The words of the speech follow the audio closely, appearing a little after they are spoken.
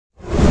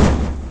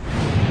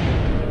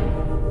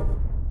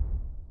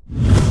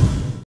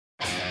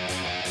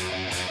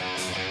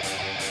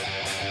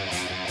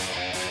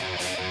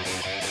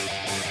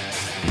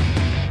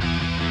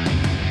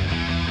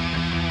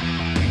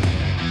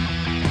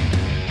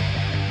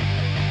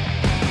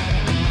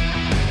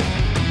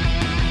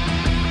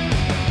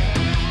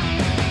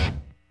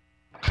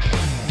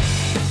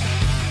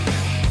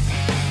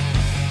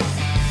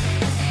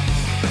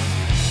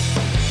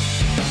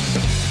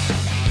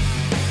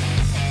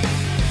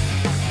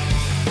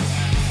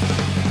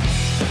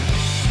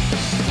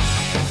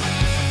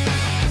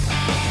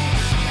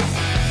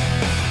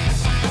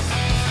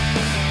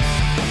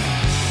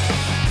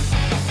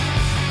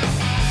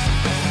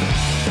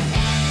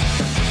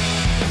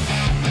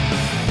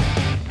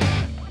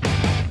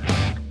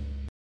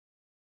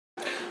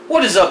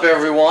What is up,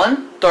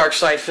 everyone?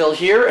 Darkside Phil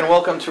here, and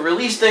welcome to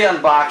Release Day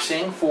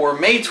Unboxing for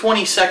May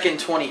 22nd,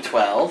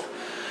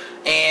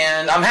 2012.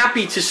 And I'm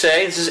happy to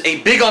say this is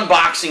a big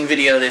unboxing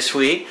video this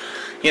week.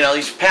 You know,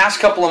 these past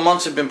couple of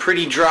months have been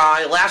pretty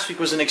dry. Last week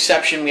was an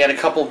exception. We had a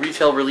couple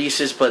retail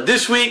releases, but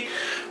this week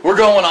we're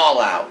going all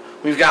out.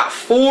 We've got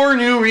 4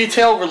 new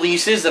retail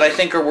releases that I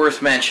think are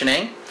worth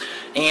mentioning.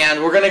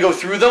 And we're going to go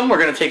through them. We're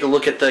going to take a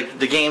look at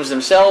the games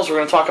themselves. We're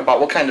going to talk about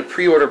what kind of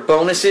pre-order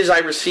bonuses I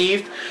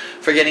received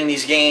for getting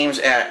these games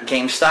at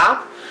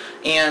GameStop.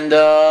 And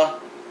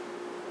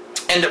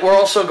we're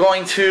also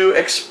going to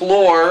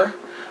explore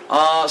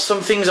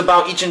some things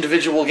about each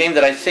individual game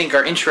that I think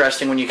are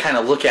interesting when you kind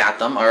of look at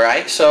them.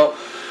 Alright, so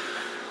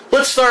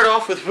let's start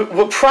off with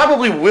what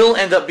probably will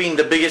end up being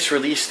the biggest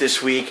release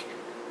this week.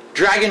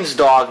 Dragon's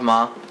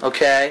Dogma,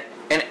 okay?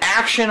 An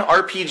action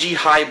RPG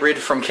hybrid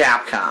from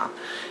Capcom.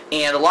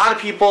 And a lot of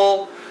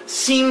people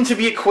seem to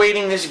be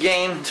equating this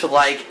game to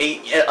like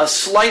a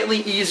slightly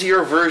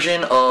easier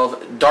version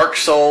of Dark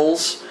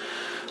Souls.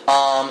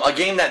 A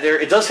game that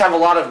it does have a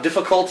lot of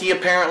difficulty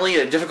apparently.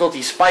 The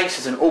difficulty spikes.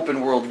 It's an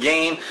open world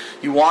game.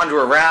 You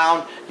wander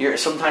around.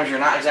 Sometimes you're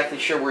not exactly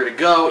sure where to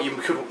go. You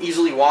could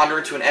easily wander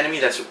into an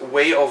enemy that's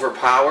way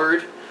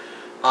overpowered.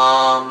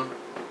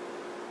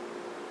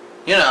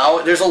 You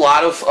know, there's a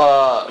lot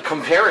of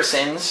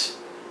comparisons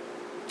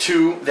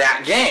to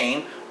that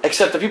game.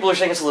 Except that people are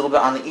saying it's a little bit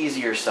on the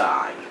easier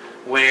side,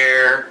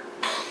 where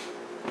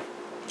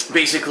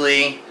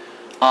basically,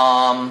 you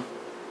know,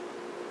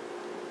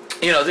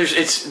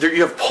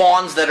 you have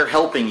pawns that are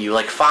helping you,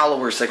 like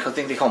followers. I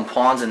think they call them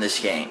pawns in this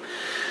game.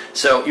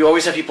 So you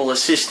always have people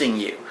assisting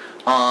you.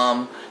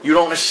 You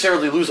don't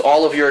necessarily lose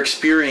all of your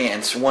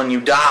experience when you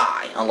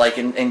die, like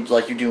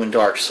like you do in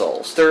Dark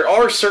Souls. There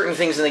are certain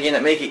things in the game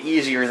that make it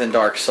easier than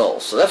Dark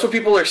Souls. So that's what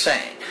people are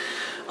saying.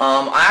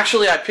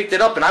 I picked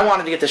it up and I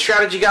wanted to get the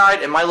strategy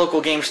guide, and my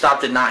local GameStop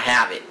did not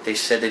have it. They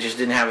said they just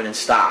didn't have it in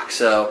stock.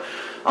 So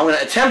I'm going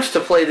to attempt to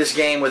play this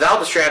game without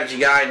the strategy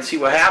guide and see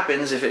what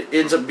happens. If it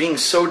ends up being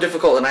so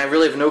difficult and I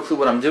really have no clue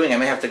what I'm doing, I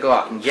may have to go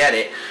out and get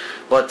it.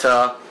 But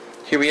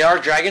here we are,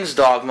 Dragon's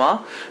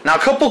Dogma. Now, a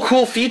couple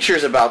cool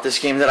features about this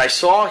game that I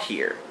saw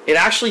here. It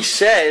actually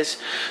says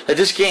that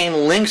this game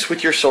links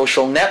with your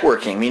social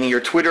networking, meaning your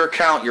Twitter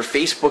account, your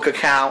Facebook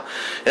account.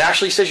 It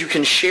actually says you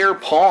can share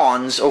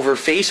pawns over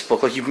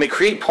Facebook. Like, you may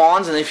create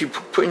pawns, and if you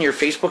put in your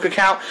Facebook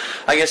account,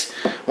 I guess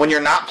when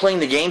you're not playing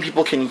the game,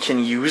 people can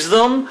use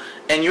them,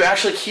 and you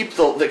actually keep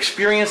the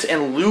experience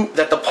and loot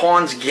that the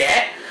pawns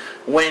get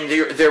when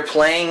they're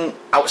playing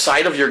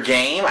outside of your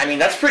game. I mean,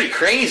 that's pretty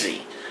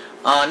crazy.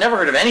 Never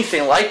heard of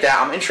anything like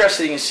that. I'm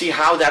interested to see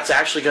how that's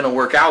actually going to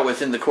work out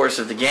within the course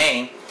of the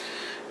game.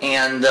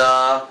 And,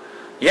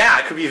 yeah,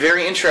 it could be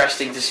very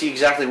interesting to see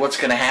exactly what's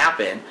going to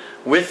happen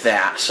with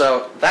that.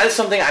 So that is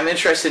something I'm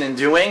interested in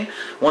doing.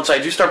 Once I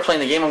do start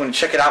playing the game, I'm going to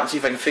check it out and see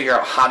if I can figure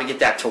out how to get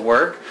that to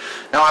work.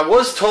 Now, I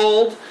was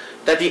told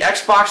that the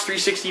Xbox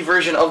 360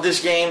 version of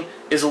this game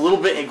is a little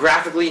bit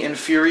graphically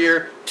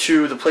inferior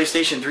to the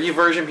PlayStation 3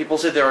 version. People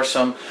said there are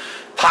some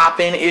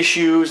pop-in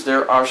issues,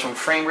 there are some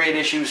frame rate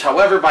issues.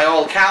 However, by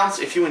all accounts,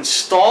 if you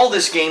install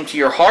this game to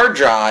your hard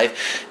drive,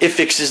 it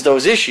fixes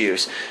those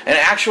issues. And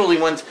actually,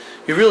 when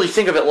you really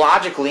think of it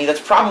logically, that's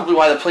probably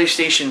why the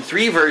PlayStation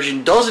 3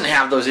 version doesn't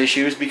have those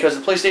issues, because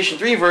the PlayStation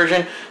 3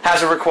 version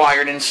has a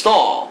required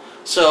install.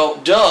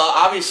 So,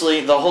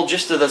 obviously, the whole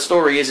gist of the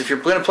story is if you're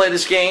going to play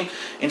this game,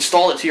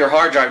 install it to your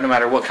hard drive no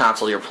matter what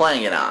console you're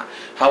playing it on.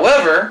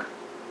 However,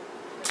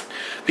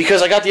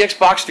 because I got the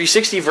Xbox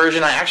 360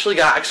 version, I actually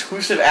got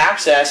exclusive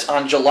access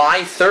on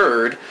July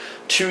 3rd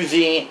to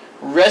the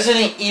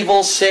Resident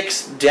Evil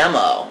 6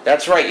 demo.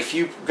 That's right, if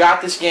you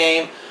got this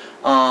game,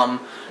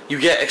 you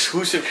get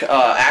exclusive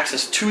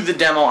access to the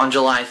demo on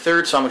July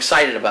 3rd, so I'm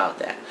excited about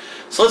that.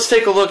 So let's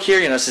take a look here.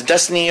 You know, it's the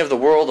destiny of the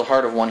world, the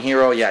heart of one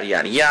hero, yada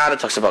yada yada.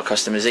 It talks about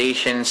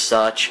customization and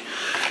such.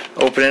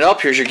 Open it up.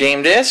 Here's your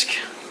game disc.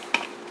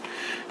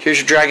 Here's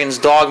your Dragon's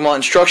Dogma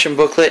instruction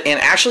booklet, and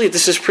actually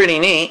this is pretty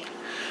neat.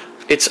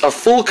 It's a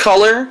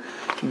full-color,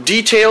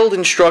 detailed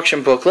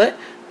instruction booklet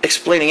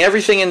explaining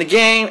everything in the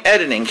game,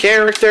 editing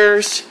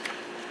characters,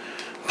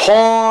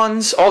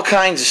 pawns, all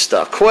kinds of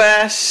stuff,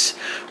 quests.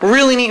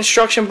 Really neat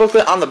instruction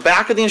booklet. On the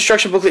back of the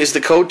instruction booklet is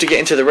the code to get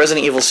into the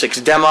Resident Evil 6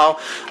 demo.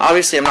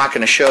 Obviously, I'm not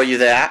going to show you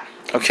that.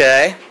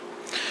 Okay.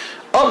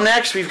 Up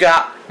next, we've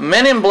got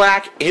Men in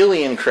Black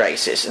Alien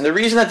Crisis. And the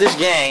reason that this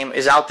game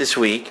is out this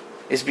week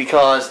is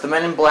because the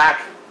Men in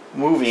Black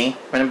movie,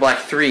 Men in Black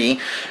 3,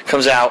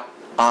 comes out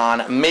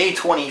on May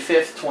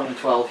 25th,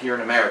 2012 here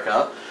in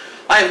America.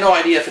 I have no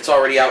idea if it's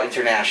already out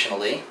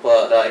internationally,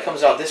 but it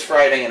comes out this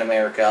Friday in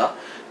America.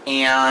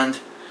 And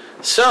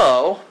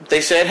so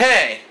they said,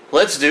 hey,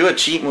 let's do a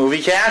cheap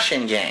movie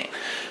cash-in game.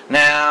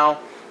 Now,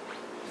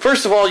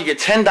 first of all, you get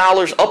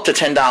 $10, up to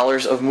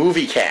 $10 of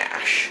movie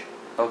cash.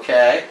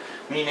 Okay?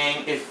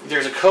 Meaning, if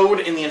there's a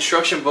code in the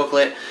instruction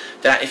booklet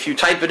that if you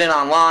type it in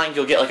online,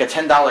 you'll get like a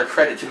 $10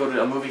 credit to go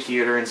to a movie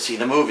theater and see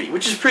the movie,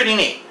 which is pretty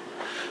neat.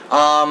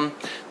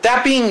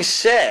 That being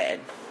said,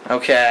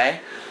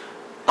 okay,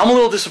 I'm a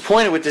little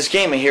disappointed with this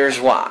game, and here's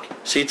why.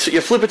 So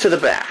you flip it to the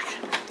back.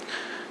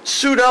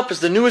 Suit up as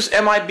the newest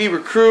MIB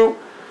recruit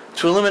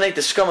to eliminate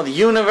the scum of the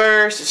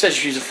universe. It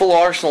says you use a full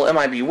arsenal of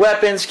MIB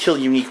weapons, kill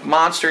unique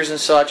monsters and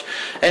such.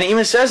 And it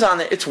even says on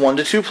it, it's 1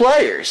 to 2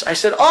 players. I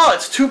said, oh,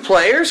 it's 2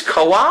 players?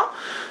 Co-op?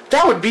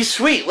 That would be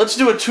sweet. Let's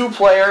do a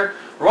 2-player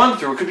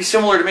run-through. It could be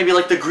similar to maybe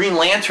like the Green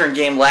Lantern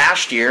game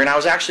last year. And I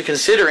was actually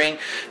considering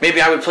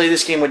maybe I would play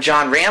this game with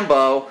John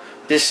Rambo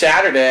this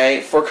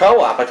Saturday for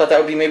co-op. I thought that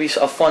would be maybe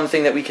a fun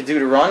thing that we could do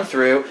to run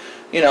through.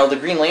 You know, the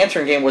Green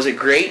Lantern game, was it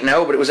great?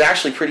 No, but it was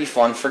actually pretty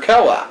fun for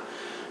co-op.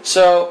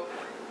 So,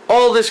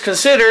 all this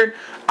considered,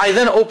 I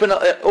then open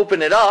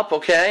it up,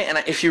 okay,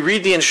 and if you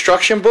read the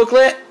instruction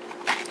booklet,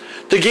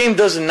 the game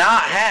does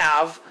not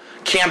have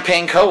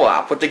campaign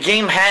co-op. What the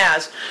game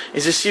has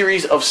is a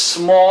series of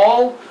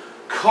small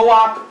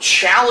co-op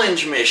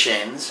challenge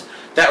missions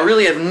that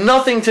really have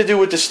nothing to do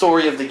with the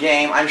story of the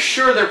game. I'm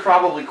sure they're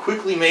probably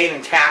quickly made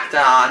and tacked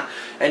on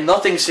and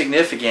nothing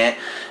significant.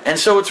 And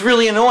so it's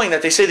really annoying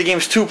that they say the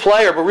game's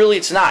 2-player, but really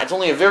it's not. It's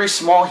only a very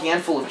small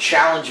handful of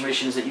challenge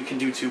missions that you can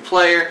do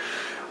 2-player.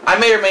 I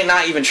may or may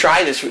not even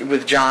try this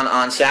with John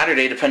on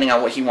Saturday, depending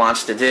on what he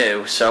wants to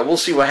do. So we'll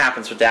see what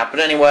happens with that. But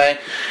anyway,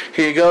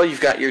 here you go.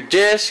 You've got your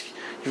disc.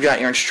 You've got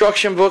your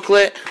instruction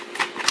booklet.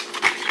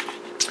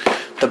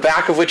 The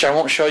back of which I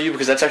won't show you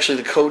because that's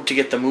actually the code to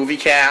get the movie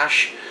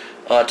cache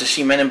to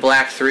see Men in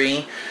Black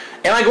 3.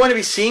 Am I going to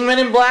be seeing Men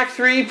in Black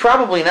 3?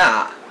 Probably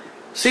not.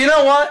 So you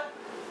know what?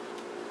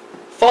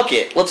 Fuck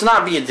it. Let's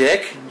not be a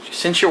dick.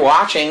 Since you're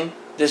watching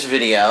this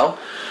video,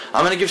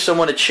 I'm going to give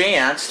someone a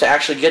chance to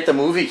actually get the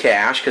movie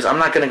cache because I'm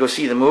not going to go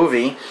see the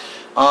movie.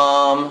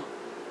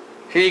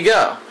 Here you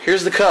go.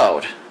 Here's the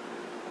code.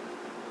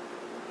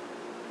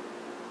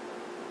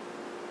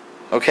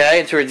 Okay,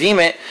 and to redeem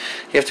it,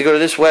 you have to go to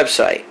this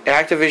website,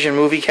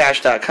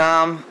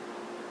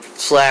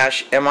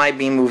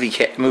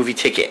 ActivisionMovieCache.com/MIB movie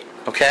ticket.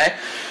 Okay?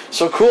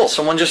 So cool.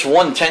 Someone just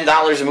won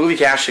 $10 in movie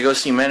cache to go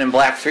see Men in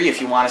Black 3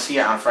 if you want to see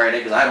it on Friday,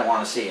 because I don't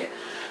want to see it.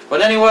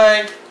 But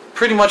anyway,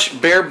 pretty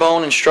much bare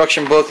bone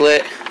instruction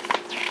booklet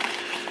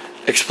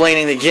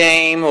explaining the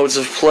game, modes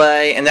of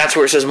play, and that's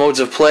where it says modes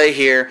of play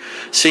here.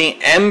 See,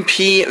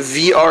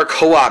 MPVR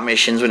co-op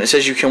missions when it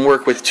says you can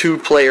work with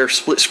 2-player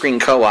split-screen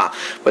co-op,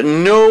 but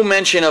no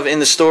mention of in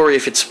the story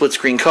if it's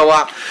split-screen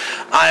co-op.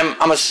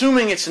 I'm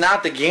assuming it's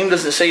not. The game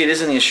doesn't say it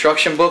is in the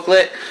instruction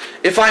booklet.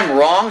 If I'm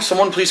wrong,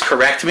 someone please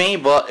correct me,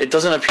 but it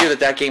doesn't appear that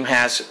that game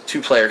has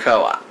 2-player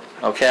co-op.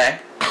 Okay?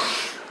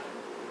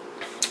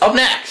 Up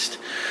next,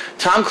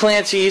 Tom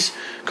Clancy's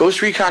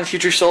Ghost Recon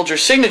Future Soldier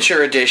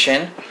Signature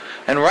Edition.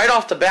 And right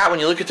off the bat, when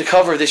you look at the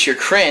cover of this, you're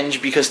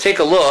cringe, because take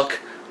a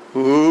look.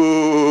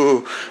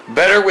 Ooh,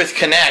 better with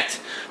Kinect.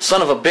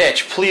 Son of a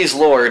bitch, please,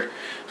 Lord.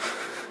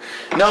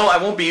 No, I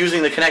won't be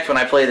using the Kinect when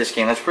I play this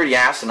game. That's pretty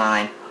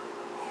asinine.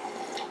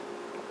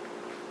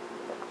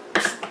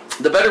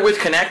 The better with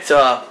Kinect,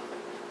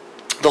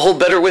 the whole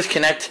better with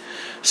Kinect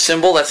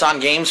symbol that's on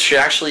games should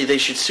actually, they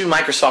should sue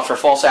Microsoft for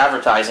false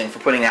advertising for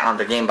putting that on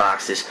their game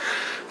boxes.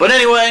 But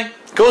anyway,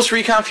 Ghost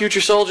Recon Future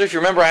Soldier, if you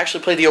remember, I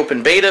actually played the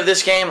open beta of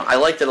this game. I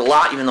liked it a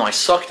lot, even though I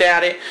sucked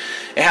at it.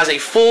 It has a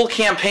full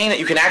campaign that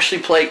you can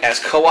actually play as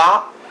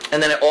co-op,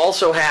 and then it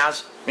also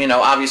has, you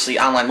know, obviously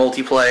online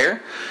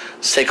multiplayer.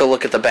 Let's take a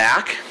look at the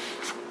back.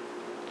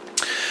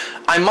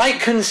 I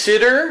might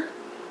consider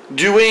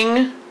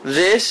doing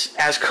this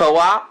as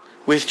co-op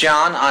with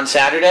John on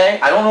Saturday.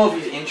 I don't know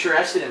if he's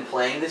interested in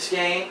playing this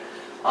game.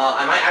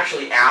 I might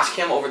actually ask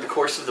him over the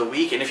course of the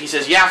week, and if he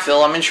says, yeah,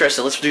 Phil, I'm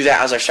interested, let's do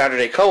that as our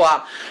Saturday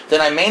co-op, then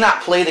I may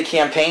not play the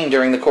campaign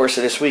during the course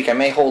of this week. I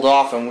may hold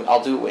off, and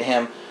I'll do it with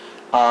him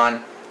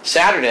on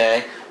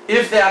Saturday.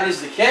 If that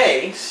is the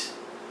case,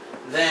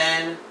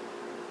 then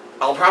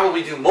I'll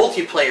probably do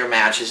multiplayer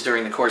matches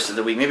during the course of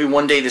the week. Maybe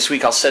one day this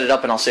week I'll set it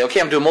up and I'll say, okay,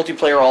 I'm doing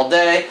multiplayer all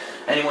day.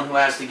 Anyone who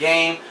has the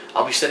game,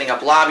 I'll be setting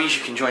up lobbies.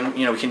 You can join,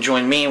 you can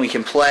join me and we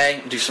can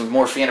play, do some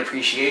more fan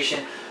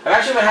appreciation. I've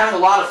actually been having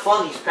a lot of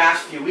fun these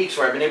past few weeks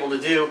where I've been able to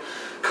do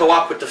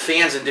co-op with the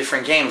fans in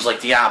different games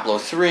like Diablo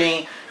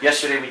 3.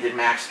 Yesterday we did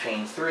Max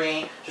Payne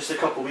 3. Just a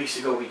couple weeks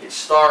ago we did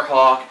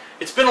Starhawk.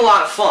 It's been a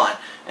lot of fun.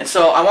 And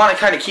so I want to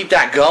kind of keep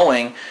that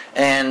going,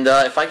 and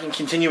if I can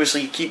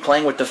continuously keep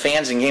playing with the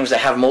fans in games that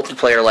have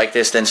multiplayer like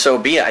this, then so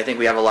be it. I think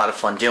we have a lot of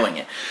fun doing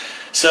it.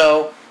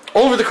 So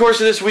over the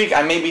course of this week,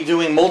 I may be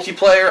doing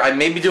multiplayer. I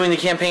may be doing the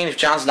campaign if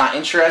John's not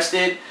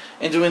interested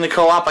in doing the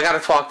co-op. I got to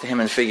talk to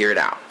him and figure it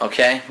out,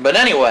 okay? But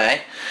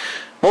anyway,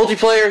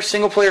 multiplayer,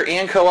 single player,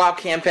 and co-op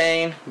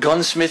campaign,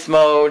 gunsmith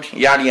mode,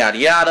 yada yada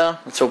yada.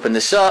 Let's open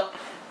this up.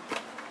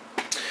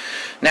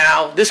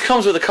 Now, this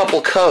comes with a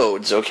couple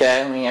codes,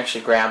 okay? Let me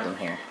actually grab them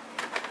here.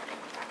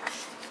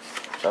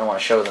 So I don't want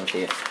to show them to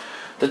you.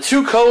 The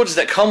two codes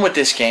that come with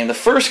this game, the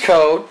first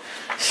code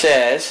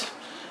says,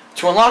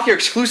 to unlock your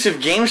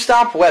exclusive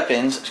GameStop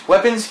weapons,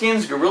 weapon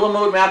skins, Gorilla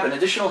Mode map, and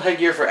additional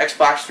headgear for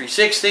Xbox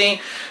 360,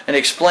 and it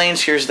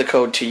explains, here's the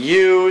code to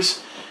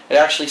use. It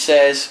actually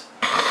says,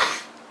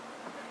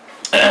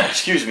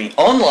 excuse me,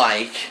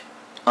 unlike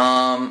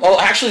Oh,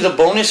 actually, the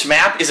bonus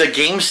map is a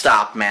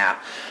GameStop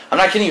map. I'm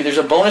not kidding you. There's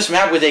a bonus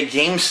map with a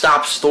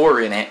GameStop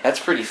store in it. That's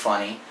pretty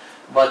funny.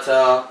 But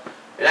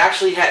it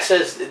actually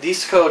says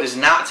this code is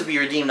not to be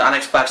redeemed on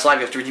Xbox Live.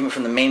 You have to redeem it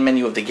from the main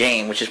menu of the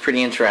game, which is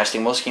pretty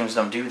interesting. Most games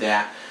don't do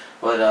that.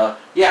 But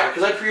yeah,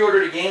 because I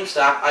pre-ordered at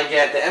GameStop, I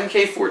get the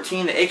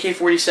MK14, the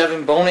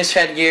AK-47, bonus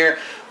headgear,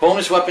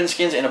 bonus weapon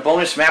skins, and a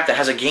bonus map that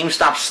has a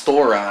GameStop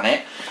store on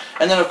it.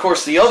 And then, of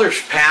course, the other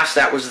pass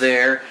that was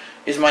there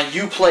is my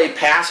Uplay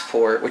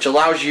Passport, which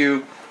allows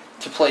you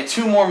to play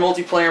 2 more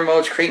multiplayer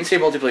modes, create and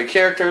save multiplayer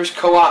characters,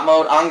 co-op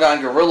mode,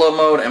 ongoing guerrilla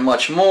mode, and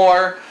much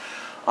more.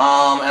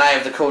 And I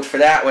have the code for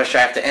that, which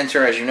I have to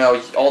enter. As you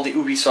know, all the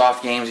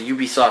Ubisoft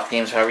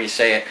games, however you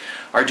say it,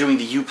 are doing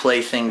the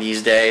Uplay thing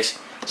these days.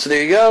 So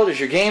there you go. There's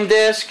your game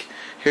disc.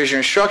 Here's your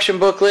instruction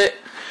booklet.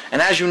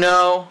 And as you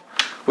know,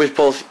 with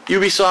both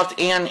Ubisoft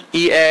and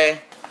EA,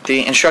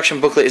 the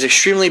instruction booklet is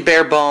extremely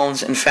bare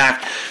bones. In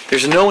fact,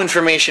 there's no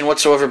information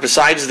whatsoever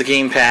besides the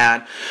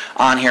gamepad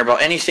on here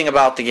about anything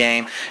about the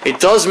game. It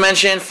does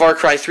mention Far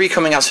Cry 3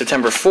 coming out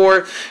September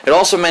 4th. It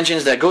also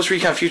mentions that Ghost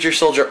Recon Future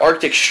Soldier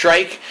Arctic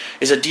Strike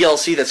is a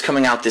DLC that's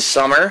coming out this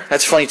summer.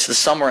 That's funny, it's the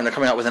summer and they're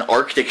coming out with an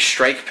Arctic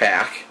Strike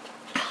pack.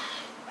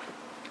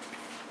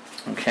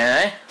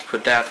 Okay,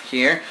 put that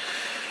here.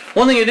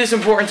 One thing it is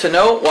important to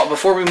note,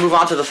 before we move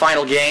on to the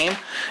final game,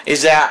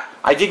 is that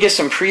I did get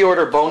some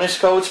pre-order bonus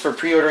codes for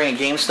pre-ordering at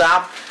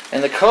GameStop,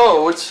 and the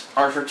codes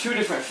are for 2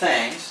 different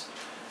things.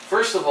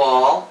 First of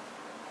all,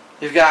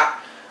 you've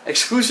got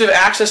exclusive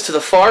access to the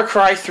Far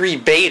Cry 3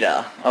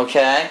 beta,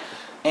 okay?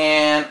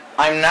 And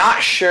I'm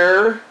not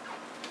sure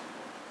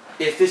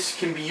if this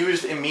can be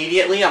used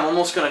immediately. I'm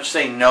almost going to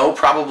say no,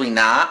 probably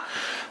not.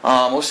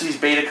 Most of these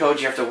beta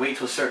codes, you have to wait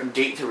till a certain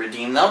date to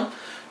redeem them.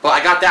 But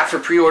I got that for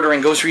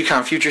pre-ordering Ghost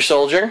Recon Future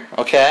Soldier,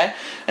 okay?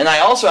 And I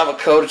also have a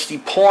code, it's the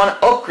Pawn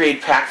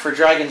Upgrade Pack for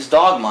Dragon's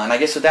Dogma. And I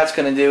guess what that's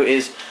going to do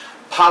is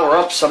power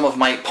up some of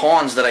my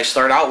pawns that I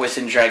start out with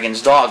in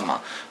Dragon's Dogma.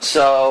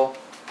 So,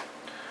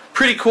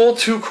 pretty cool,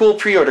 2 cool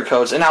pre-order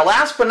codes. And now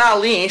last but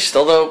not least,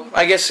 although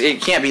I guess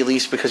it can't be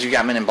least because you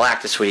got Men in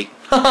Black this week,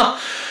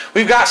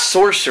 we've got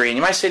Sorcery. And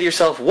you might say to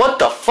yourself, what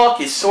the fuck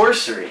is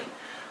Sorcery?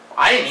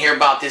 I didn't hear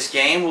about this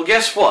game. Well,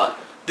 guess what?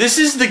 This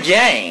is the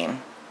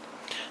game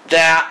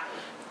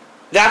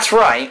that's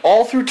right,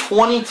 all through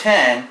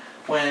 2010,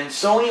 when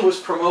Sony was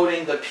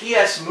promoting the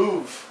PS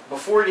Move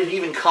before it had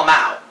even come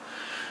out.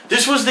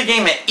 This was the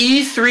game at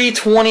E3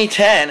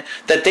 2010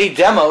 that they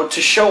demoed to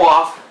show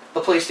off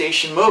the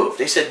PlayStation Move.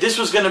 They said this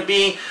was going to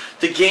be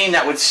the game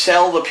that would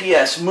sell the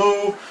PS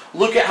Move.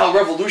 Look at how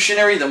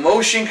revolutionary the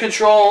motion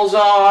controls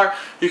are.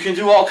 You can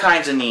do all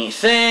kinds of neat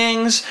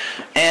things,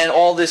 and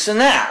all this and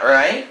that,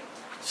 right?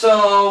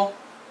 So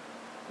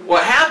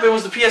what happened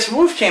was the PS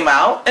Move came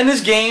out, and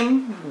this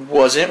game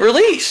wasn't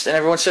released. And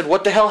everyone said,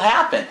 what the hell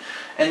happened?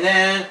 And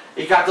then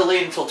it got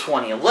delayed until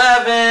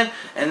 2011,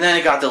 and then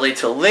it got delayed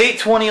till late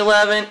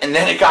 2011, and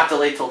then it got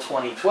delayed till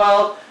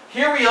 2012.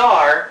 Here we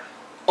are,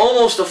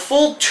 almost a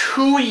full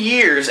 2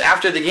 years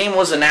after the game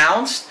was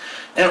announced,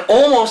 and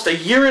almost a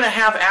year and a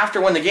half after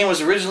when the game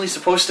was originally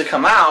supposed to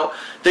come out,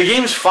 the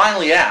game's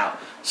finally out.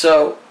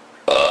 So,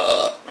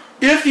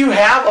 if you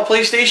have a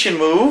PlayStation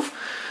Move,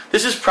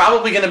 this is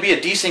probably going to be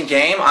a decent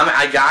game.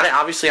 I got it.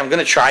 Obviously, I'm going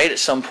to try it at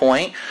some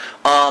point.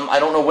 I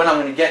don't know when I'm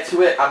going to get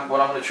to it. What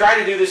I'm going to try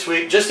to do this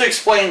week, just to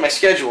explain my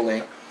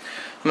scheduling,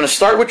 I'm going to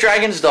start with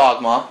Dragon's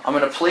Dogma. I'm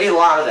going to play a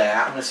lot of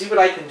that. I'm going to see what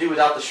I can do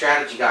without the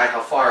strategy guide,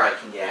 how far I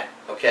can get.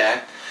 Okay?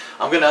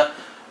 I'm going to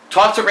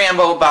talk to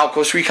Rambo about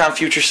Ghost Recon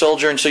Future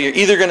Soldier, and so you're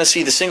either going to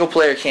see the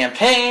single-player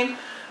campaign,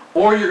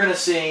 or you're going to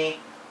see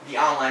the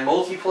online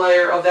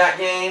multiplayer of that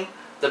game.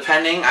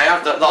 Depending,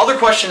 the other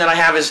question that I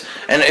have is,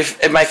 and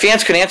if my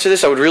fans could answer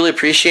this, I would really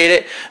appreciate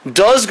it.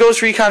 Does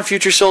Ghost Recon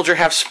Future Soldier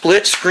have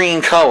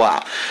split-screen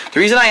co-op? The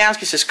reason I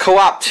ask is it says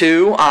co-op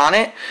 2 on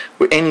it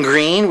in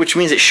green, which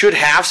means it should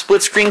have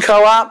split-screen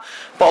co-op.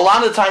 But a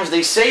lot of the times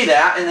they say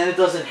that, and then it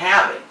doesn't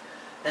have it.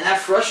 And that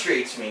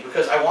frustrates me,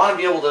 because I want to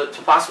be able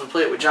to possibly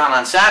play it with John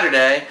on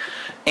Saturday,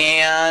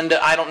 and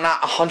I'm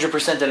not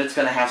 100% that it's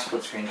going to have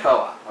split-screen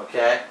co-op,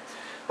 okay?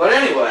 But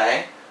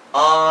anyway,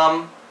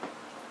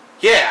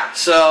 yeah,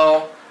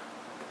 so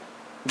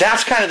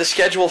that's kind of the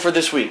schedule for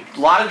this week. A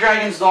lot of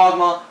Dragon's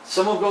Dogma,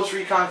 some of Ghost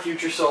Recon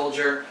Future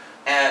Soldier,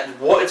 and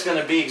what it's going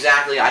to be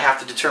exactly I have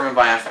to determine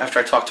after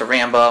I talk to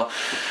Rambo.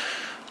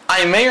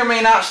 I may or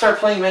may not start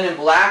playing Men in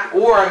Black,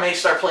 or I may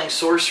start playing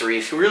Sorcery.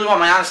 If you really want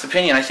my honest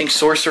opinion, I think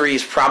Sorcery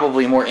is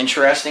probably more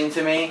interesting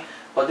to me.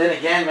 But then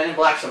again, Men in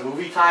Black's a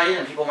movie tie-in,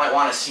 and people might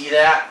want to see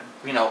that,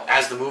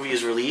 as the movie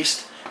is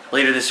released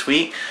later this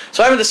week.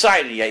 So I haven't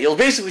decided yet. You'll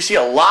basically see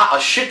a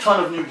shit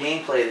ton of new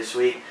gameplay this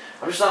week.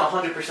 I'm just not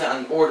 100%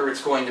 on the order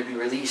it's going to be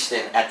released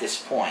in at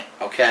this point,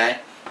 okay?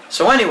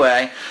 So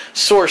anyway,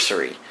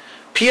 Sorcery.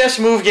 PS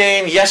Move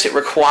game, yes, it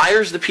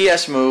requires the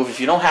PS Move. If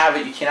you don't have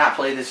it, you cannot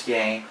play this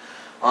game.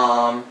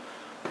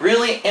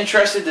 Really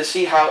interested to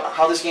see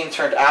how this game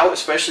turned out,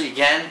 especially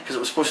again, because it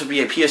was supposed to be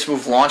a PS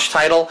Move launch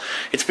title.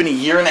 It's been a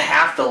year and a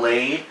half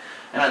delayed.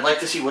 and I'd like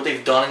to see what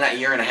they've done in that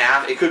year and a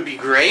half. It could be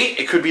great,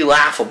 it could be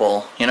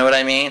laughable, you know what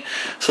I mean?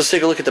 So let's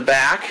take a look at the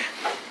back.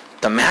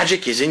 The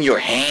magic is in your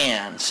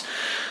hands.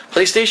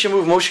 PlayStation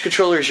Move motion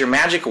controller is your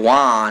magic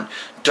wand.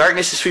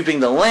 Darkness is sweeping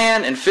the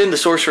land, and Finn, the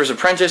sorcerer's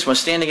apprentice,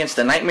 must stand against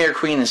the Nightmare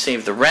Queen and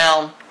save the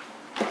realm.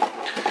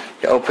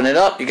 You open it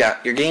up, you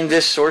got your game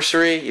disc,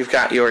 Sorcery, you've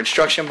got your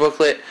instruction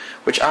booklet,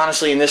 which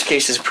honestly in this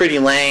case is pretty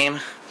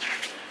lame.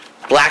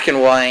 Black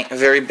and white,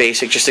 very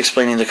basic, just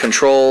explaining the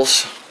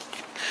controls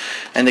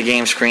and the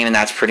game screen, and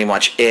that's pretty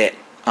much it.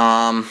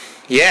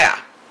 Yeah.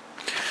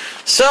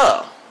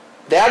 So,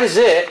 that is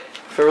it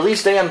for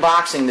release day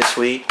unboxing this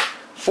week.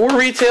 4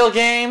 retail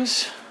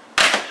games,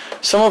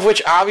 some of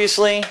which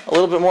obviously a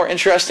little bit more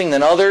interesting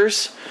than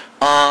others.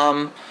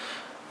 But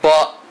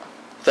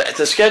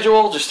the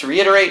schedule, just to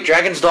reiterate,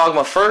 Dragon's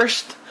Dogma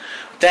first,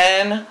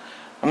 then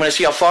I'm going to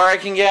see how far I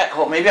can get.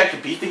 Well, maybe I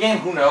could beat the game,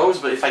 who knows,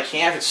 but if I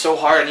can't, if it's so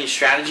hard I need a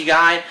strategy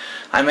guide,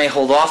 I may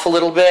hold off a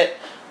little bit.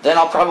 Then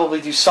I'll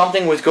probably do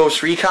something with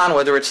Ghost Recon,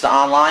 whether it's the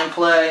online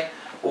play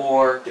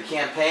or the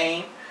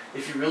campaign.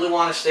 If you really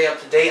want to stay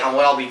up to date on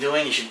what I'll be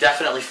doing, you should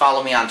definitely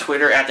follow me on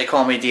Twitter at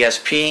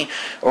TheyCallMeDSP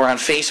or on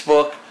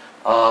Facebook.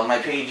 My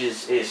page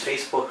is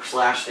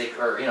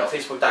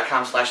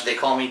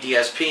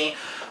Facebook.com/TheyCallMeDSP,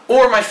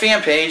 or my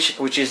fan page,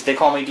 which is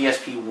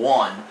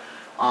TheyCallMeDSP1.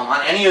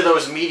 On any of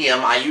those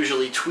medium, I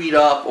usually tweet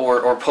up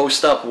or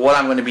post up what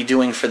I'm going to be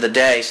doing for the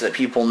day so that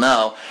people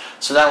know.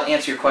 So that'll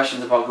answer your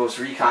questions about Ghost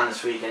Recon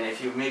this week, and if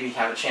you maybe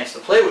have a chance to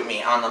play with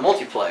me on the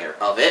multiplayer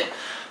of it.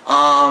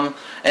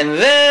 And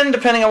then,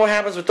 depending on what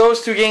happens with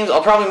those 2 games,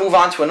 I'll probably move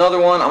on to another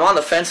one. I'm on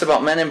the fence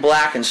about Men in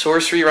Black and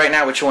Sorcery right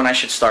now, which one I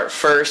should start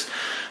first.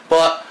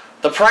 But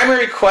the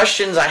primary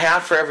questions I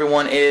have for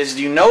everyone is,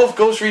 do you know if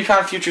Ghost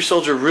Recon Future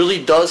Soldier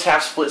really does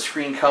have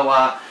split-screen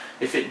co-op?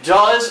 If it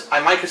does,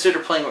 I might consider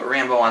playing with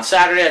Rambo on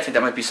Saturday. I think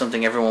that might be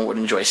something everyone would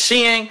enjoy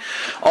seeing.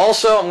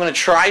 Also, I'm going to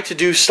try to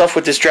do stuff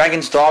with this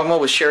Dragon's Dogma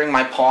with sharing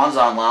my pawns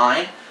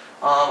online.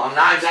 I'm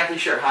not exactly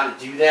sure how to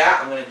do that.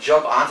 I'm going to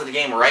jump onto the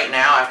game right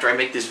now after I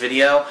make this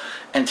video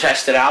and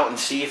test it out and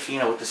see if,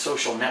 with the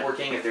social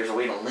networking, if there's a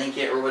way to link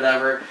it or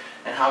whatever,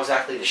 and how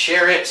exactly to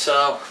share it.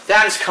 So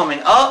that is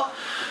coming up.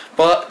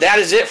 But that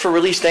is it for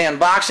release day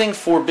unboxing.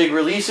 4 big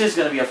releases.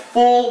 Going to be a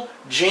full,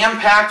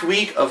 jam-packed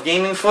week of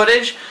gaming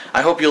footage.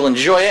 I hope you'll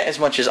enjoy it as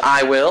much as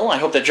I will. I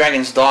hope that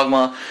Dragon's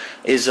Dogma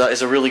is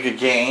a really good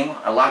game.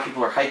 A lot of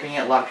people are hyping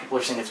it. A lot of people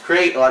are saying it's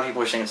great. A lot of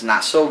people are saying it's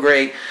not so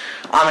great.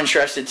 I'm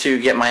interested to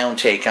get my own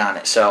take on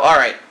it. So,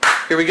 alright,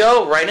 here we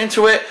go. Right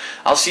into it.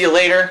 I'll see you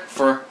later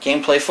for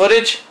gameplay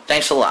footage.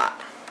 Thanks a lot.